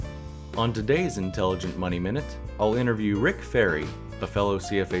On today's Intelligent Money Minute, I'll interview Rick Ferri, a fellow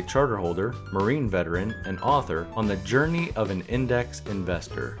CFA charter holder, Marine veteran, and author on the journey of an index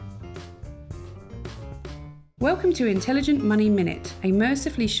investor. Welcome to Intelligent Money Minute, a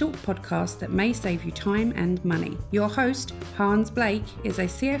mercifully short podcast that may save you time and money. Your host, Hans Blake, is a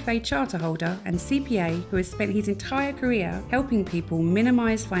CFA charter holder and CPA who has spent his entire career helping people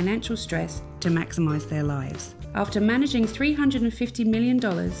minimize financial stress to maximize their lives. After managing $350 million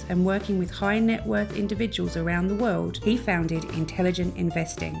and working with high net worth individuals around the world, he founded Intelligent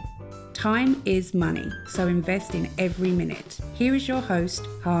Investing. Time is money, so invest in every minute. Here is your host,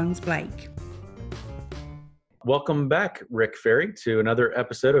 Hans Blake. Welcome back, Rick Ferri, to another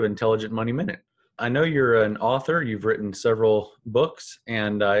episode of Intelligent Money Minute. I know you're an author. You've written several books,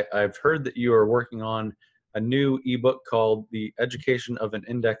 and I've heard that you are working on a new ebook called The Education of an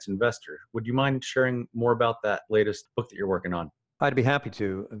Index Investor. Would you mind sharing more about that latest book that you're working on? I'd be happy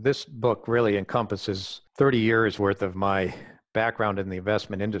to. This book really encompasses 30 years worth of my background in the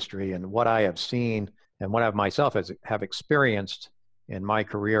investment industry and what I have seen and what I myself have experienced in my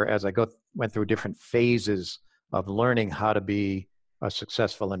career as I went through different phases of learning how to be a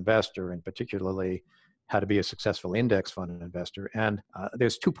successful investor, and particularly how to be a successful index fund investor. And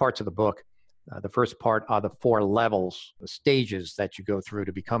there's two parts of the book. The first part are the 4 levels, the stages that you go through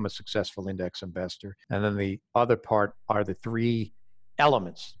to become a successful index investor. And then the other part are the 3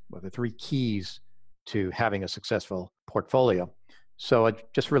 elements, or the 3 keys to having a successful portfolio. So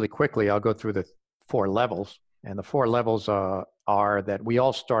just really quickly, I'll go through the 4 levels. And the 4 levels are that we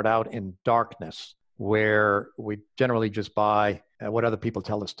all start out in darkness, where we generally just buy what other people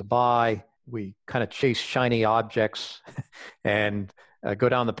tell us to buy. We kind of chase shiny objects and go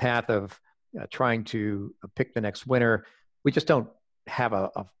down the path of trying to pick the next winner. We just don't have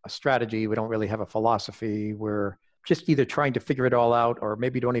a strategy. We don't really have a philosophy. We're just either trying to figure it all out, or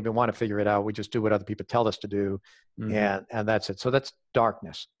maybe don't even want to figure it out. We just do what other people tell us to do, and that's it. So that's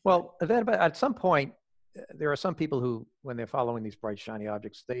darkness. Well, then at some point, there are some people who, when they're following these bright, shiny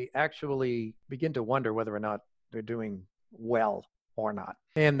objects, they actually begin to wonder whether or not they're doing well or not.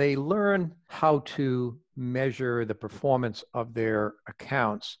 And they learn how to measure the performance of their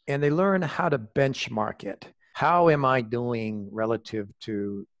accounts, and they learn how to benchmark it. How am I doing relative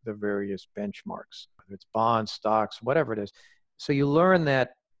to the various benchmarks, whether it's bonds, stocks, whatever it is? So you learn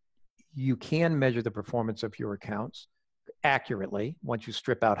that you can measure the performance of your accounts accurately once you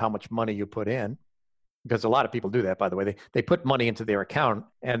strip out how much money you put in. Because a lot of people do that, by the way. They put money into their account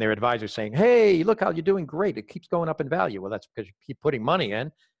and their advisor's saying, hey, look how you're doing great. It keeps going up in value. Well, that's because you keep putting money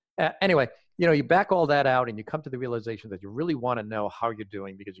in. Anyway, you back all that out and you come to the realization that you really want to know how you're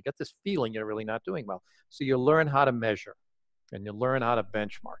doing, because you get this feeling you're really not doing well. So you learn how to measure and you learn how to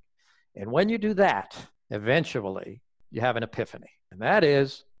benchmark. And when you do that, eventually you have an epiphany. And that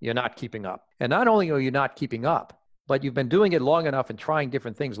is, you're not keeping up. And not only are you not keeping up, but you've been doing it long enough and trying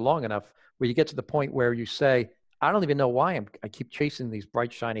different things long enough where you get to the point where you say, I don't even know why I keep chasing these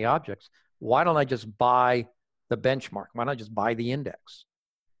bright, shiny objects. Why don't I just buy the benchmark? Why not just buy the index?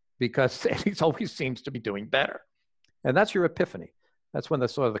 Because it always seems to be doing better. And that's your epiphany. That's when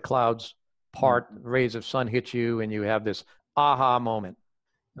the clouds part, rays of sun hit you, and you have this aha moment.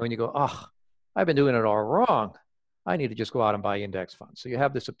 And when you go, I've been doing it all wrong. I need to just go out and buy index funds. So you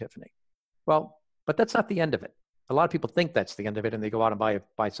have this epiphany. Well, but that's not the end of it. A lot of people think that's the end of it, and they go out and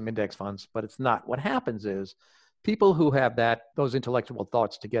buy some index funds, but it's not. What happens is people who have those intellectual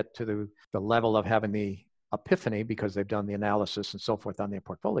thoughts to get to the level of having the epiphany, because they've done the analysis and so forth on their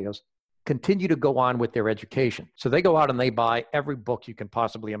portfolios, continue to go on with their education. So they go out and they buy every book you can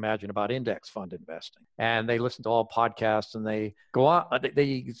possibly imagine about index fund investing. And they listen to all podcasts, and they go on,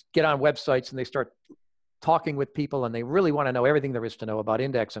 they get on websites and they start talking with people, and they really want to know everything there is to know about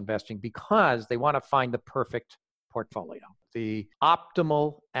index investing, because they want to find the perfect portfolio, the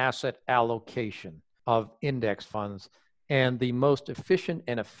optimal asset allocation of index funds, and the most efficient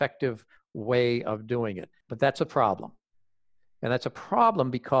and effective way of doing it. But that's a problem. And that's a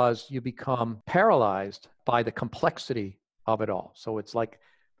problem because you become paralyzed by the complexity of it all. So it's like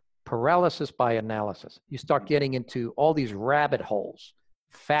paralysis by analysis. You start getting into all these rabbit holes: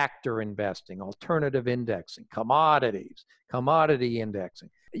 factor investing, alternative indexing, commodities, commodity indexing,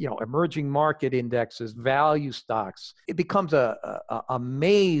 emerging market indexes, value stocks. It becomes a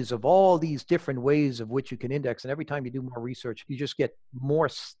maze of all these different ways of which you can index. And every time you do more research, you just get more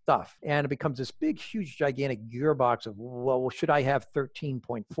stuff. And it becomes this big, huge, gigantic gearbox of, well, should I have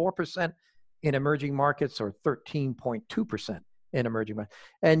 13.4% in emerging markets or 13.2% in emerging markets?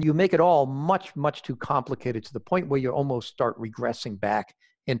 And you make it all much, much too complicated to the point where you almost start regressing back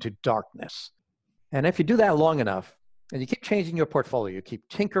into darkness. And if you do that long enough, And you keep changing your portfolio. You keep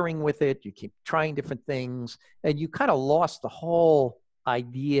tinkering with it. You keep trying different things. And you kind of lost the whole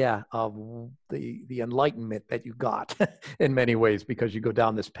idea of the enlightenment that you got in many ways, because you go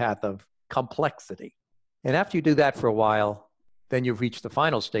down this path of complexity. And after you do that for a while, then you've reached the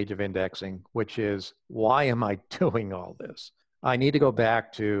final stage of indexing, which is, why am I doing all this? I need to go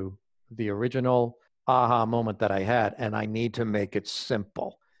back to the original aha moment that I had, and I need to make it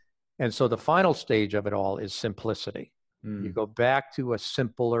simple. And so the final stage of it all is simplicity. You go back to a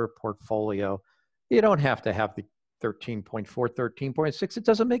simpler portfolio. You don't have to have the 13.4, 13.6. It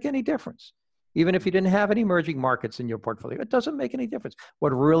doesn't make any difference. Even if you didn't have any emerging markets in your portfolio, it doesn't make any difference. What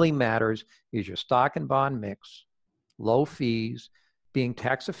really matters is your stock and bond mix, low fees, being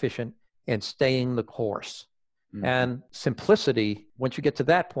tax efficient, and staying the course. And simplicity, once you get to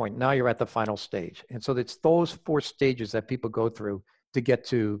that point, now you're at the final stage. And so it's those 4 stages that people go through to get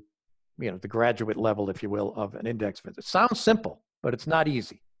to, the graduate level, if you will, of an index fund. It sounds simple, but it's not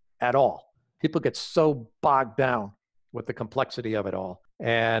easy at all. People get so bogged down with the complexity of it all.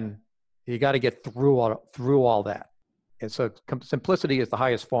 And you got to get through all that. And so simplicity is the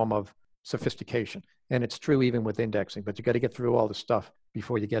highest form of sophistication. And it's true even with indexing, but you got to get through all the stuff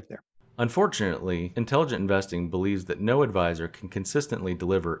before you get there. Unfortunately, Intelligent Investing believes that no advisor can consistently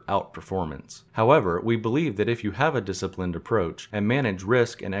deliver outperformance. However, we believe that if you have a disciplined approach and manage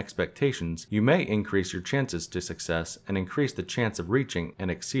risk and expectations, you may increase your chances to success and increase the chance of reaching and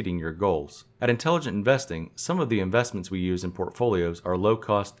exceeding your goals. At Intelligent Investing, some of the investments we use in portfolios are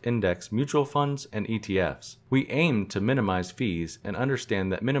low-cost index mutual funds and ETFs. We aim to minimize fees and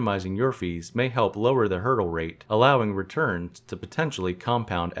understand that minimizing your fees may help lower the hurdle rate, allowing returns to potentially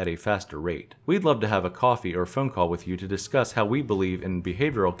compound at a faster rate. We'd love to have a coffee or phone call with you to discuss how we believe in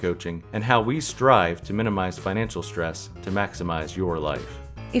behavioral coaching and how we strive to minimize financial stress to maximize your life.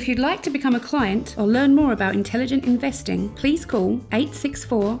 If you'd like to become a client or learn more about intelligent investing, please call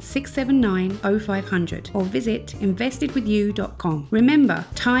 864-679-0500 or visit investedwithyou.com. Remember,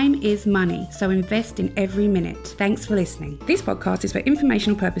 time is money, so invest in every minute. Thanks for listening. This podcast is for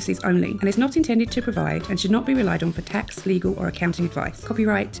informational purposes only and is not intended to provide and should not be relied on for tax, legal, or accounting advice.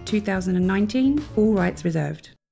 Copyright 2019, all rights reserved.